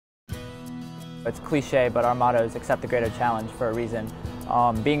It's cliche, but our motto is accept the greater challenge for a reason.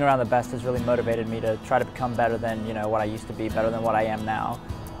 Being around the best has really motivated me to try to become better than what I used to be, better than what I am now.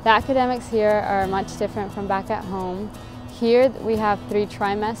 The academics here are much different from back at home. Here we have 3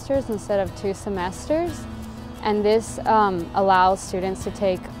 trimesters instead of 2 semesters, and this allows students to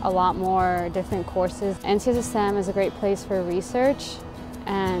take a lot more different courses. NCSSM is a great place for research,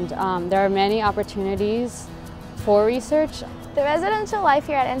 and there are many opportunities for research. The residential life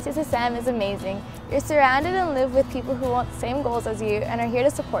here at NCSSM is amazing. You're surrounded and live with people who want the same goals as you and are here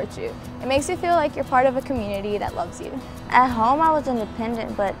to support you. It makes you feel like you're part of a community that loves you. At home I was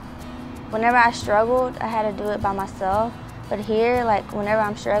independent, but whenever I struggled, I had to do it by myself. But here, like whenever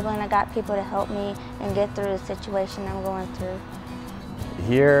I'm struggling, I got people to help me and get through the situation I'm going through.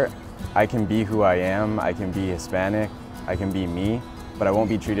 Here, I can be who I am, I can be Hispanic, I can be me, but I won't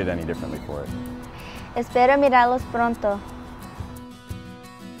be treated any differently for it. Espero mirarlos pronto.